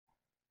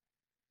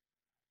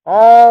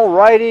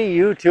Alrighty,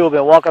 YouTube,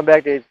 and welcome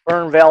back to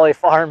Fern Valley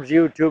Farms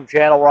YouTube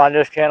channel. We're on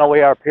this channel.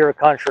 We are pure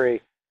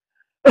country.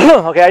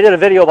 Okay, I did a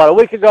video about a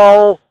week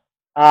ago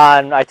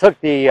on, I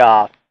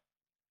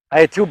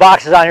had two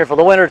boxes on here for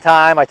the winter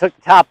time. I took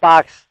the top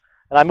box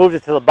and I moved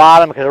it to the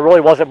bottom because there really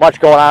wasn't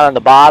much going on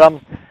the bottom.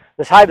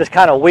 This hive is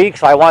kind of weak,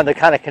 so I wanted to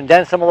kind of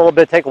condense them a little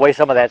bit, take away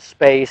some of that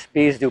space.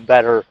 Bees do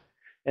better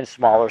in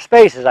smaller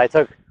spaces. I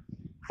took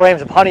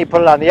frames of honey,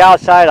 put it on the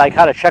outside. I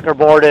kind of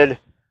checkerboarded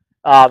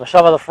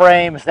some of the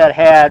frames that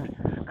had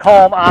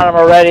comb on them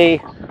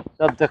already.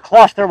 The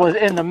cluster was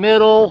in the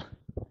middle.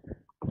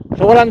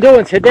 So what I'm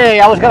doing today,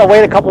 I was going to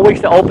wait a couple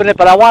weeks to open it,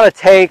 but I want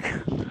to take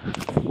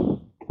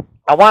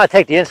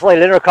the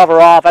insulated inner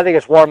cover off. I think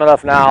it's warm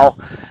enough now.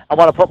 I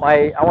want to put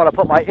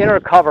my inner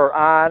cover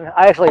on.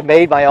 I actually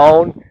made my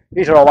own.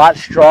 These are a lot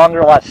stronger,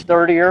 a lot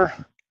sturdier.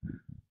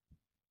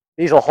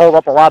 These will hold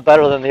up a lot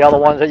better than the other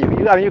ones that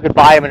you could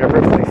buy them and they're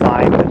perfectly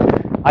fine.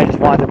 But I just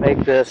wanted to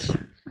make this.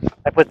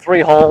 I put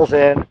 3 holes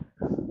in,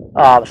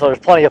 so there's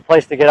plenty of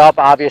place to get up,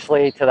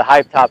 obviously, to the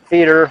hive top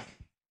feeder.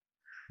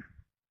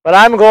 But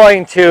I'm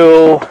going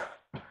to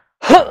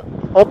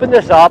open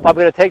this up. I'm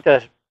going to take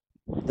the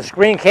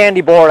screen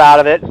candy board out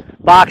of it,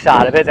 box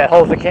out of it that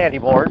holds the candy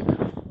board.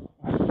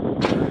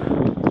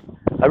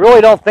 I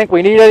really don't think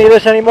we need any of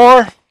this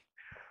anymore.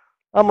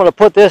 I'm going to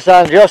put this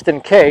on just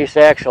in case,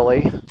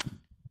 actually,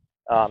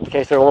 in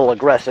case they're a little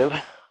aggressive.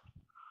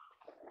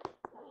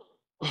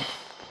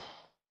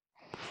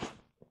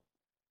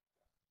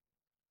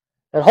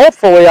 And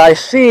hopefully I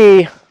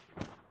see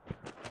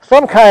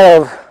some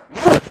kind of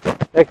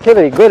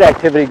activity, good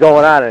activity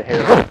going on in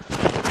here.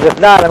 If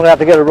not, I'm going to have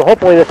to get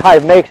hopefully this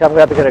hive makes it, I'm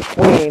going to have to get a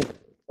queen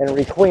and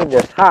requeen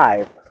this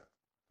hive.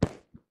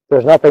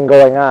 There's nothing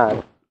going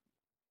on.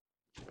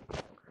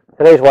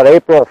 Today's what,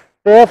 April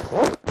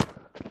 5th?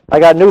 I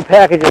got new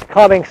packages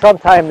coming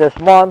sometime this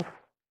month.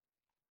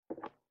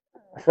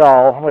 So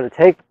I'm going to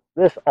take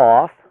this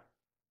off.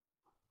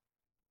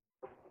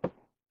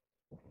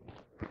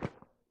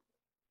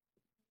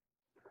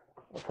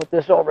 I'll put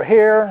this over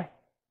here.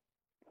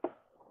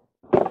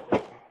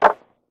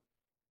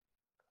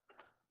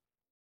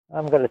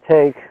 I'm going to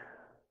take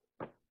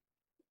the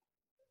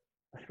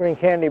screen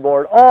candy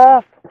board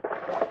off.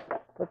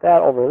 Put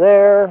that over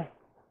there.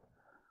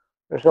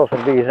 There's still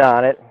some bees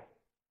on it.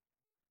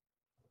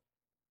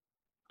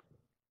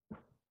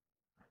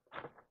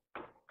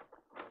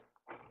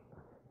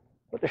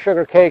 Put the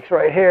sugar cakes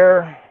right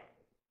here.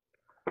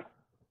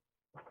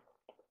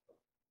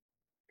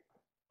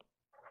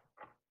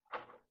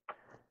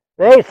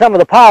 They ate some of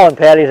the pollen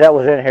patties that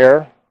was in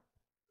here,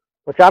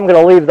 which I'm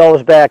going to leave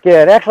those back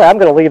in. Actually, I'm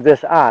going to leave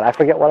this on. I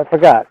forget what I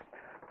forgot.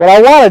 What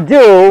I want to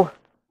do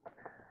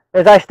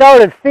is I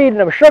started feeding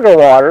them sugar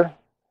water.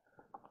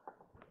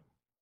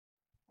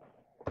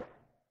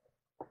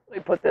 Let me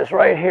put this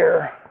right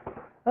here. I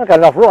don't got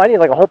enough room. I need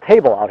like a whole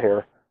table out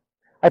here.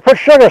 I put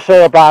sugar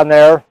syrup on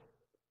there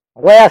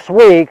last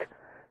week.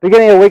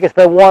 Beginning of the week, it's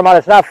been warm out.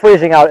 It's not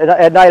freezing out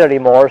at night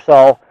anymore.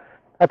 So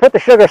I put the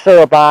sugar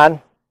syrup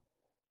on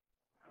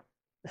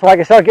so I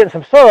can start getting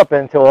some syrup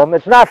into them.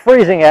 It's not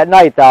freezing at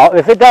night, though.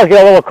 If it does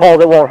get a little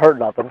cold, it won't hurt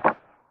nothing.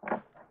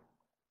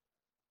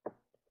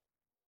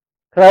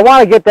 Because I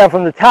want to get them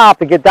from the top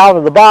to get down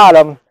to the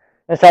bottom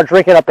and start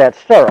drinking up that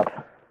syrup.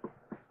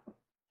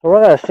 So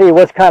we're going to see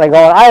what's kind of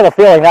going on. I have a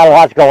feeling not a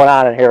lot's going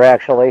on in here,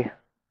 actually.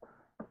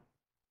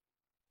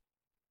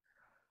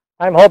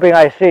 I'm hoping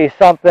I see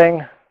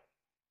something.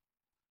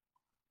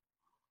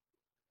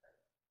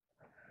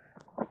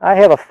 I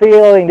have a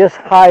feeling this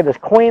hive is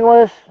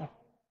queenless.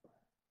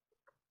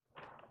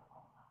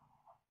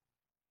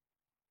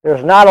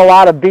 There's not a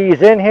lot of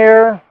bees in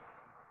here.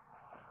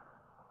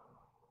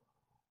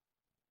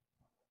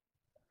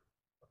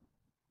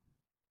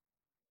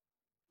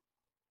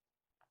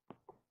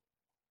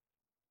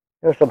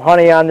 There's some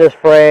honey on this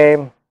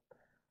frame.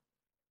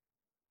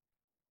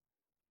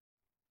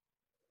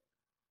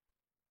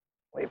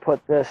 Let me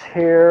put this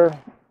here.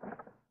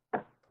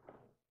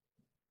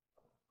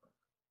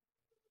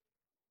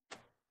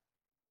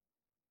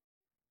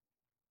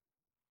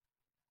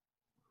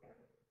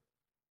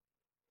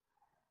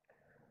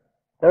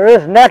 There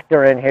is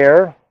nectar in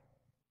here.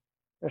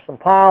 There's some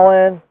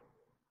pollen.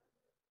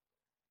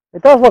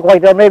 It does look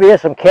like there maybe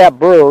is some capped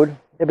brood.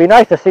 It'd be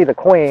nice to see the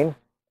queen.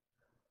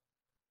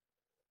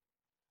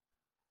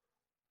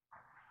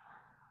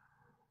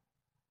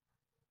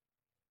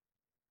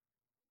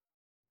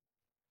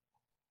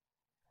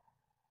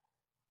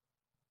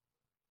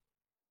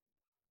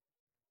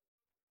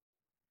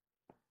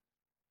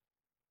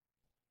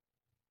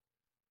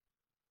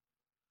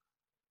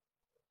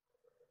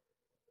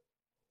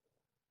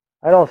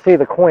 I don't see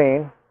the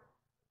queen.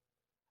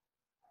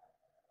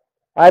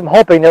 I'm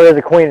hoping there is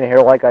a queen in here,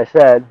 like I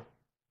said.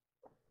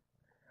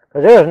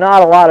 Because there's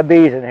not a lot of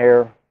bees in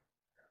here.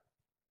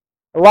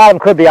 A lot of them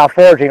could be out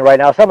foraging right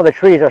now. Some of the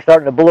trees are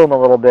starting to bloom a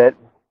little bit.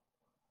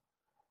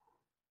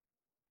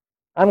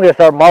 I'm going to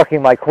start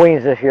marking my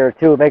queens this year,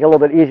 too. Make it a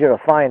little bit easier to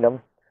find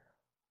them.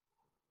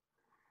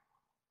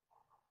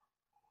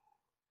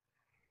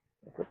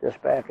 Put this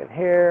back in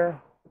here.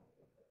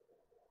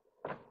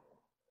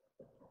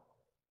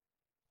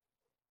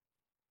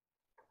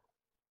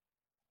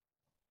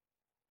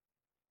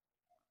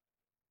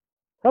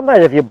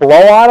 Sometimes if you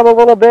blow on them a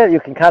little bit, you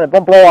can kind of,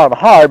 don't blow on them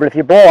hard, but if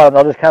you blow on them,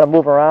 they'll just kind of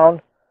move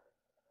around.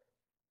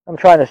 I'm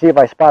trying to see if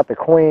I spot the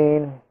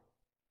queen.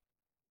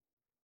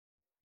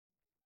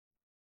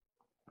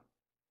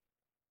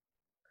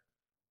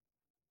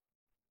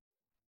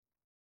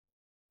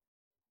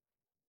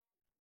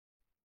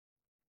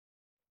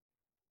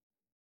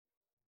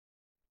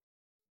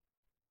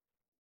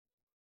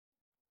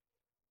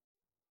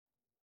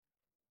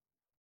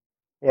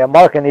 Yeah,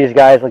 marking these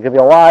guys will give you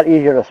a lot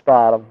easier to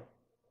spot them.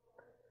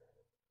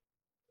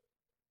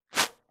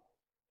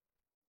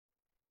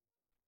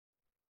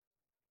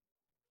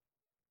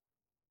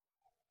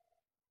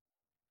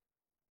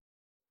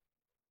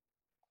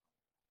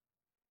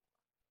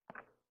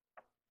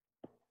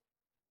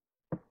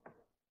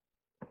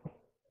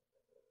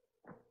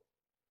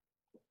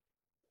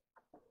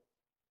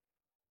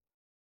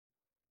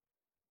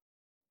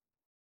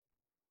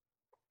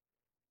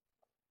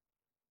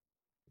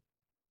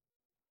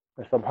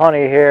 There's some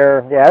honey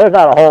here. Yeah, there's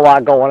not a whole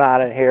lot going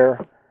on in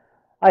here.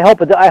 I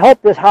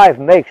hope this hive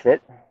makes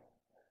it.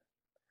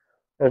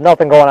 There's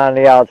nothing going on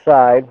the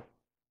outside.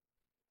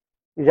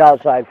 These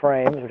outside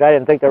frames, which I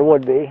didn't think there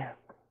would be.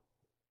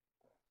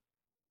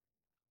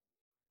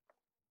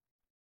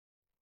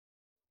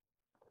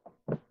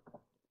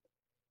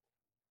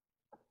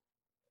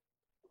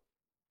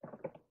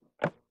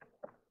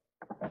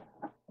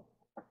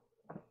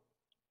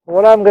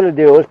 What I'm going to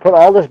do is put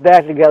all this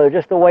back together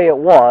just the way it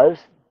was.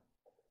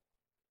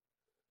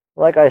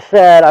 Like I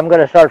said, I'm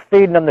going to start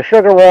feeding them the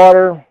sugar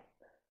water,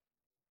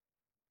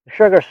 the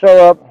sugar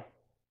syrup.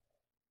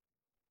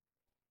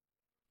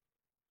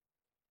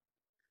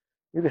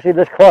 You can see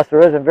this cluster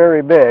isn't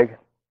very big,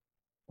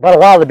 but a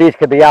lot of the bees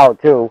could be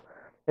out too.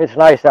 It's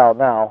nice out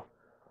now.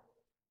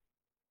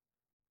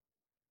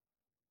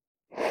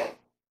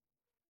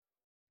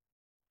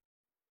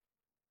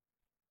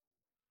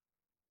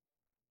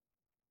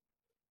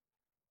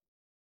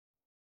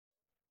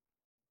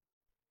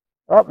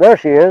 Oh, there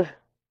she is.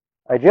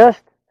 I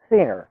just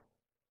seen her.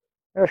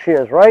 There she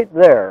is, right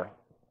there.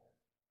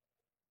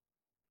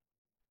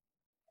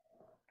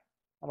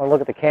 I'm going to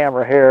look at the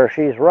camera here.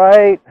 She's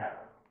right at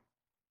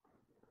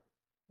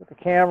the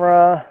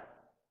camera.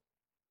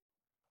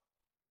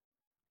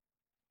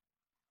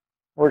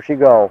 Where'd she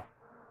go?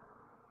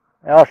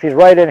 Now she's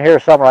right in here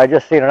somewhere. I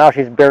just seen her. Now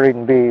she's buried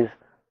in bees.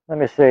 Let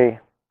me see.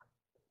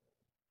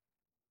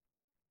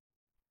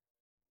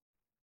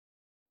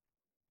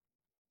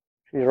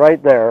 She's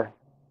right there.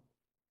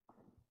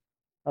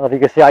 I don't know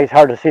if you can see. It's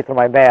hard to see through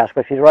my mask,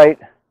 but she's right.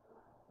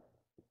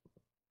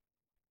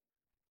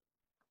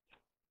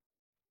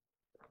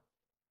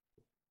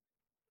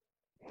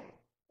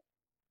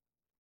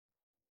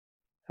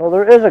 So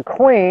there is a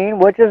queen,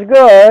 which is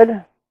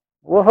good.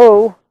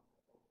 Woohoo.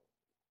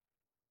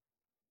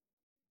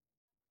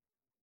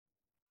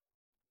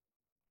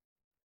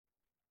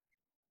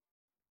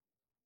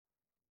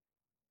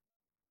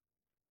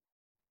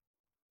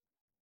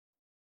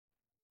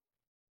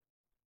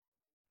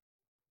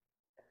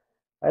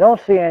 I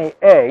don't see any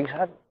eggs.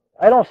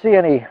 I don't see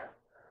any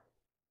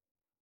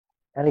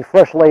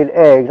fresh laid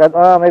eggs.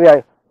 Maybe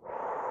I.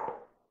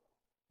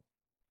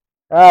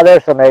 Ah,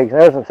 there's some eggs.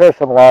 There's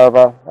some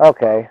larvae.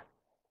 Okay.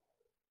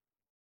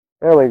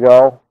 There we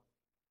go.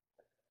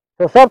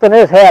 So something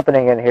is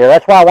happening in here.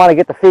 That's why I want to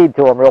get the feed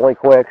to them really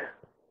quick.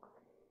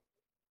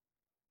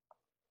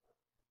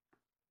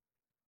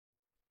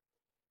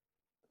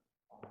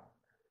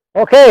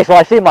 Okay, so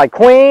I see my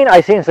queen.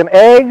 I seen some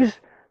eggs.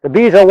 The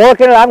bees are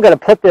working it. I'm going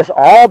to put this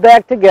all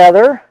back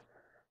together,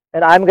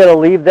 and I'm going to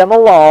leave them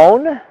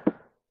alone.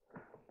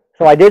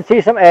 So I did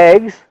see some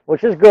eggs,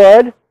 which is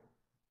good.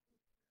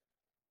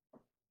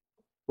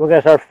 We're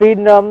going to start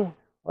feeding them.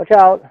 Watch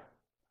out.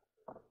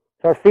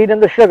 Start feeding them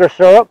the sugar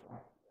syrup.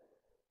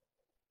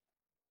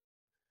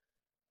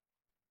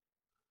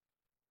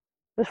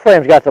 This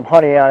frame's got some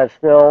honey on it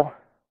still.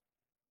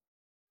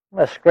 I'm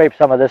going to scrape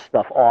some of this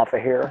stuff off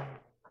of here.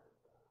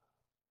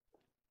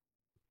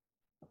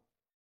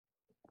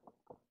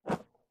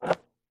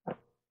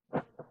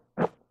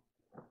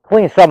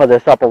 Clean some of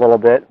this up a little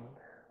bit.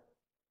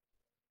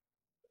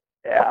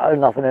 Yeah, there's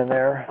nothing in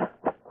there.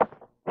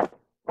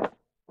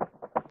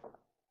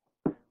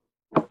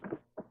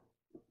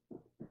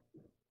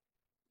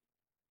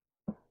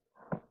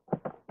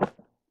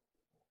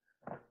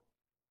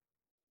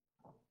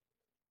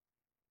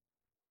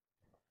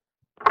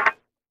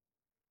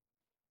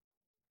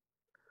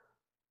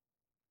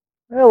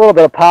 A little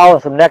bit of pollen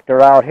and some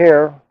nectar out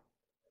here.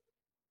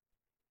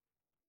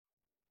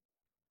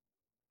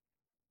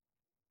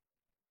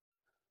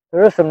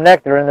 There is some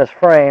nectar in this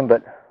frame,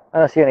 but I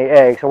don't see any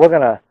eggs, so we're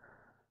going to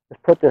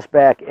just put this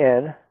back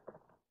in.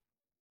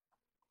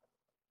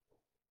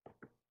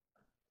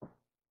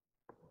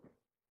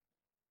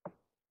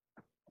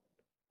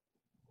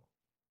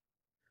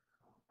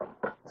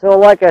 So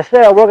like I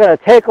said, we're going to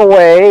take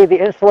away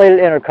the insulated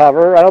inner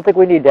cover. I don't think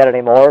we need that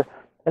anymore.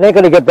 It ain't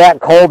going to get that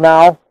cold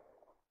now.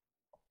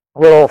 A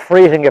little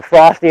freezing, get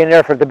frosty in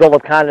there for it to build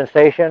up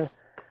condensation.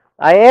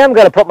 I am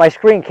going to put my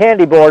screen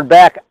candy board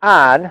back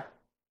on.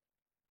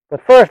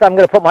 But first, I'm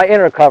going to put my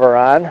inner cover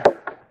on.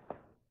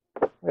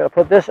 I'm going to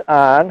put this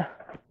on.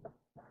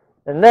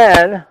 And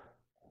then,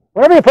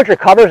 whenever you put your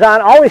covers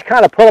on, always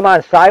kind of put them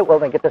on side. Well,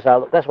 let me get this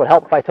out. That's what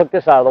helped if I took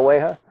this out of the way,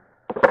 huh?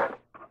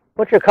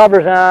 Put your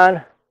covers on,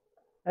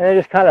 and then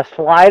just kind of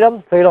slide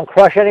them so you don't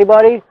crush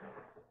anybody.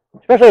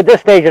 Especially at this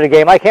stage of the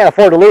game. I can't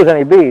afford to lose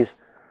any bees.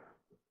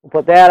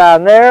 Put that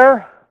on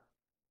there.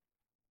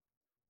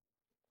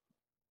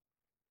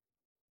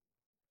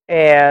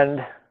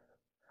 And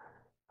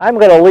I'm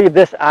going to leave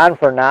this on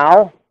for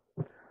now.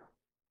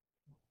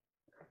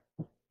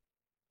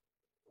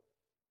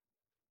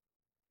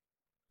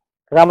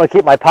 Because I'm going to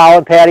keep my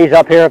pollen patties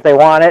up here if they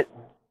want it.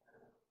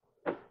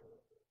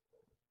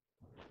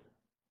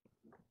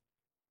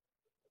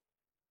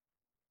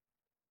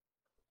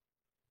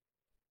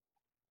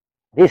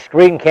 These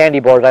screen candy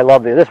boards, I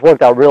love these. This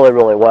worked out really,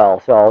 really well.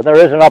 So there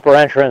is an upper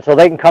entrance, so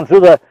they can come through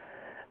the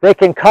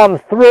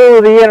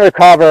inner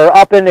cover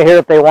up into here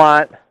if they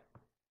want.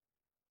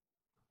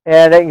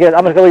 And they can get,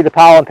 I'm just going to leave the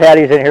pollen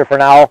patties in here for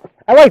now.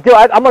 I'm going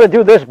to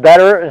do this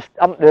better.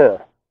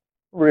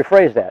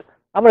 Rephrase that.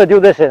 I'm going to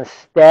do this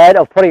instead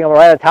of putting them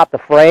right on top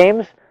of the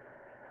frames.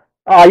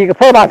 You can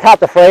put them on top of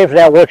the frames, and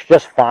that works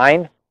just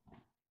fine.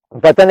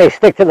 But then they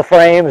stick to the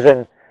frames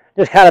and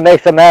just kind of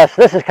makes a mess.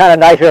 This is kind of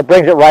nicer. It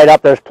brings it right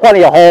up. There's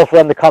plenty of holes for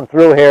them to come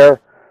through here,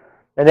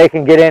 and they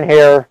can get in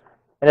here.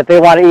 And if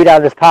they want to eat out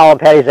of this pollen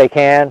patties, they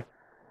can.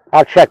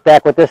 I'll check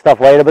back with this stuff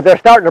later. But they're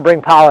starting to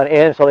bring pollen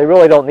in, so they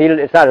really don't need it.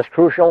 It's not as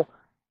crucial.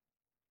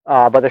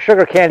 But the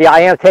sugar candy, I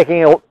am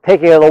taking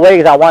it away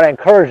because I want to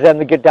encourage them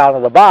to get down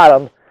to the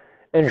bottom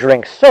and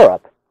drink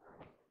syrup.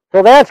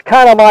 So that's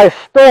kind of my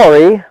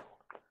story.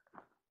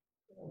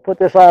 Put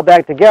this all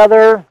back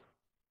together.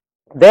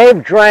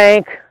 They've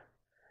drank.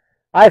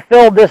 I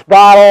filled this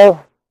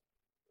bottle.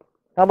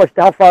 How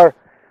far?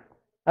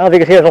 I don't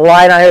think you can see there's a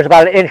line on here. It's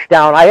about an inch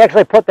down. I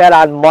actually put that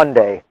on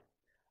Monday.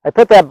 I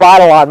put that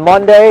bottle on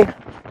Monday,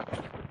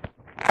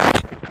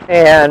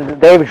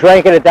 and they've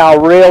drinking it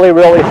down really,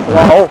 really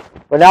slow.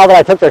 But now that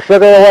I took the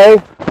sugar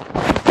away,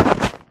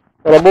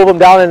 it'll move them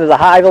down into the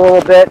hive a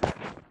little bit,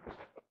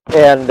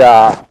 and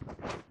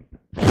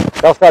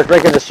they'll start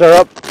drinking the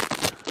syrup.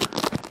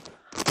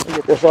 Let me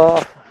get this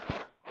off.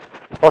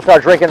 They'll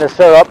start drinking the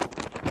syrup,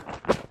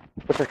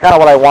 which is kind of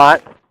what I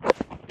want.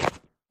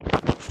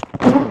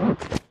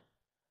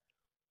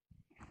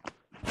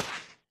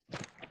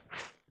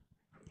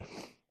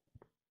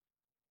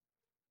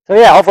 So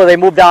yeah, hopefully they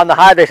move down the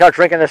hive, they start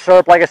drinking the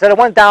syrup. Like I said, it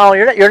went down.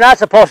 You're not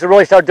supposed to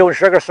really start doing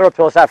sugar syrup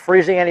till it's not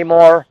freezing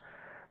anymore.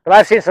 But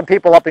I've seen some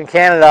people up in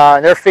Canada,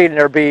 and they're feeding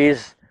their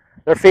bees.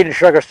 They're feeding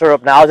sugar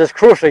syrup now. It's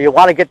crucial. You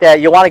want to get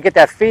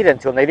that feed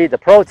into them. They need the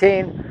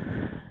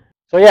protein.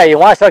 So yeah, you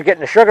want to start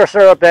getting the sugar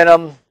syrup in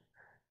them,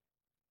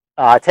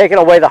 taking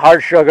away the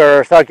hard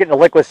sugar, start getting the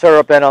liquid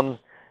syrup in them.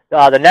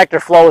 The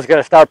nectar flow is going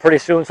to start pretty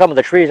soon. Some of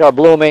the trees are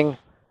blooming.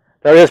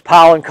 There is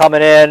pollen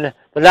coming in.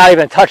 They're not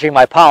even touching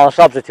my pollen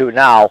substitute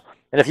now.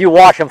 And if you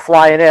watch them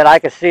flying in, I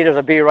can see there's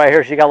a bee right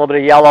here. She got a little bit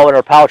of yellow in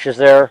her pouches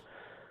there.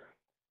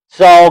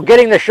 So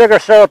getting the sugar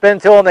syrup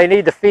into them, they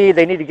need the feed.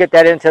 They need to get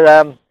that into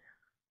them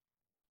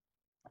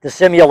to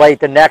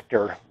simulate the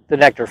nectar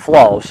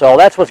flow. So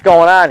that's what's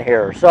going on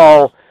here.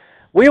 So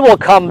we will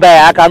come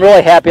back. I'm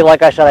really happy.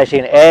 Like I said, I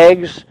seen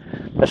eggs.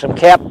 There's some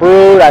capped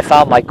brood. I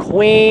found my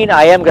queen.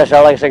 I am going to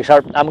start, like I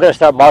said, I'm going to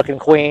start marking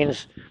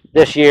queens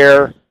this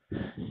year.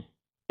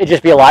 It'd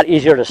just be a lot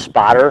easier to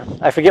spot her.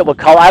 I forget what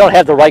color. I don't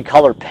have the right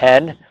color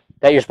pen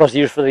that you're supposed to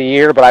use for the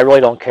year, but I really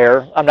don't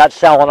care. I'm not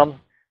selling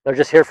them. They're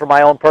just here for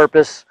my own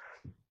purpose.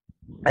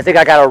 I think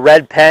I got a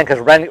red pen because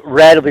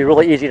red will be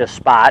really easy to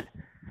spot.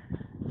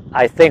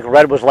 I think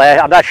red was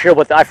last. I'm not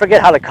sure I forget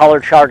how the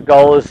color chart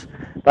goes,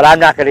 but I'm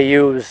not going to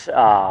use,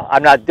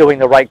 I'm not doing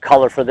the right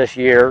color for this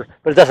year.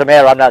 But it doesn't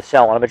matter. I'm not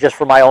selling them. It's just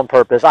for my own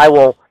purpose. I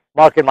will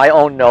mark in my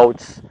own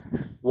notes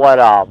what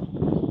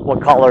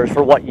colors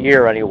for what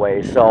year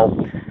anyway.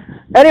 So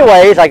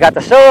anyways, I got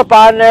the syrup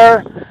on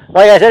there.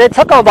 Like I said, it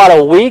took them about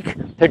a week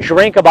to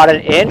drink about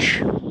an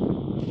inch.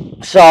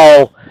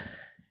 So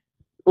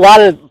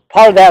part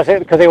of that was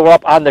because they were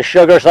up on the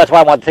sugar, so that's why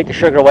I wanted to take the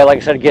sugar away. Like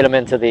I said, get them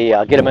into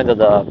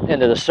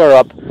the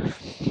syrup.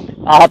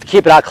 I'll have to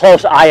keep a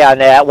close eye on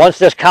that. Once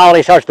this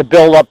colony starts to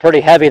build up pretty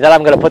heavy, then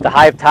I'm going to put the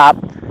hive top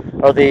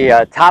or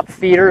the top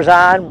feeders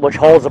on, which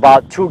holds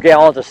about 2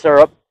 gallons of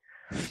syrup.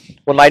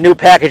 When my new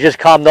packages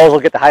come, those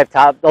will get the hive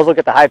top. Those will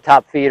get the hive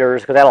top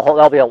feeders because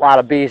there'll be a lot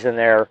of bees in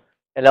there,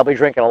 and they'll be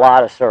drinking a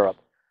lot of syrup.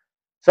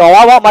 So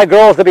I want my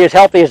girls to be as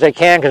healthy as they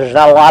can because there's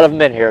not a lot of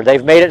them in here.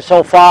 They've made it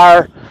so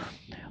far.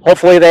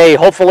 Hopefully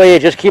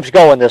it just keeps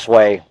going this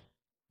way.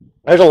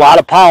 There's a lot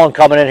of pollen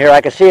coming in here.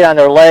 I can see it on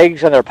their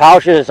legs and their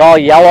pouches. It's all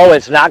yellow.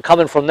 It's not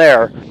coming from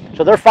there.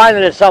 So they're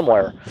finding it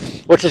somewhere,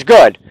 which is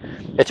good.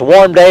 It's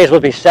warm days. It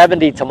would be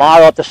 70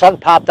 tomorrow. If the sun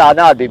popped out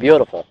now, it'd be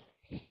beautiful.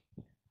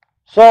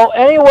 So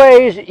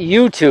anyways,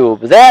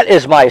 YouTube, that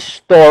is my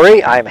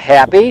story. I'm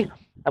happy.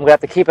 I'm gonna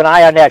have to keep an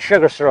eye on that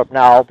sugar syrup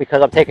now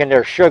because I'm taking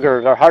their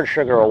sugar, their hard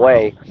sugar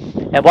away.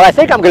 And what I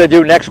think I'm gonna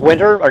do next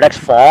winter or next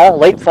fall,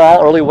 late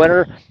fall, early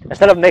winter,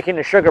 instead of making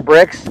the sugar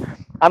bricks,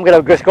 I'm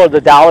gonna just go to the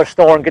dollar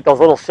store and get those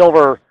little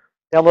silver,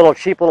 them little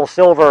cheap little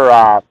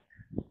silver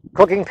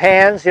cooking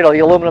pans, you know, the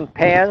aluminum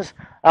pans.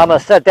 I'm gonna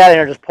set that in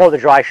and just pour the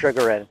dry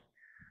sugar in.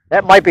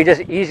 That might be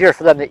just easier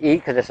for them to eat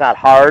because it's not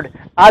hard.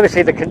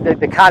 Obviously,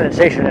 the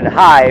condensation in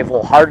Hive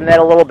will harden that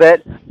a little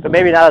bit, but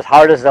maybe not as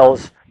hard as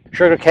those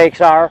sugar cakes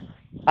are.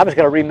 I'm just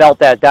going to remelt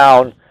that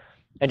down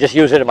and just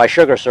use it in my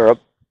sugar syrup.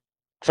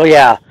 So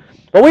yeah,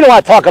 but we don't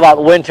want to talk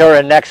about winter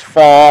and next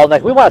fall.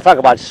 We want to talk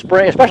about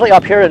spring, especially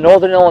up here in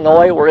northern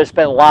Illinois where it's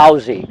been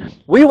lousy.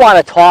 We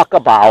want to talk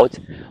about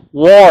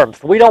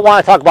warmth. We don't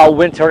want to talk about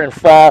winter and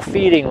fall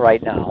feeding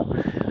right now.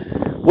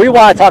 We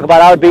want to talk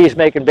about our bees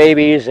making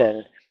babies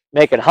and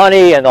making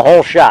honey and the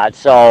whole shot.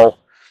 So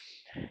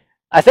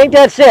I think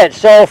that's it.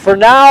 So for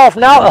now,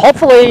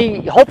 hopefully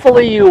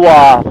you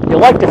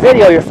like the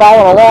video. You're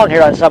following along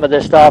here on some of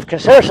this stuff.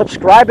 Consider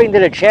subscribing to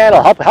the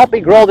channel. Help me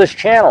grow this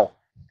channel.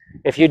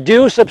 If you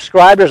do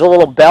subscribe, there's a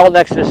little bell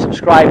next to the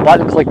subscribe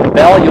button. Click the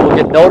bell. You will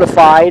get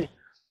notified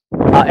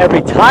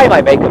every time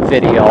I make a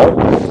video.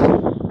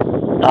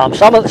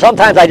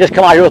 Sometimes I just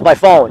come out here with my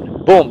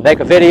phone. Boom,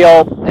 make a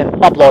video and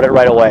upload it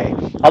right away.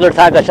 Other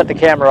times I set the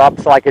camera up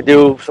so I could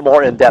do some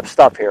more in-depth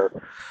stuff here.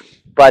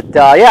 But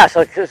yeah,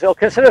 so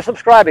consider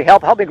subscribing.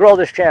 Help me grow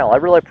this channel. I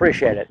really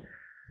appreciate it.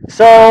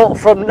 So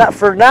for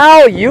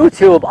now,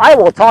 YouTube, I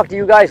will talk to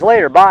you guys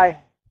later. Bye.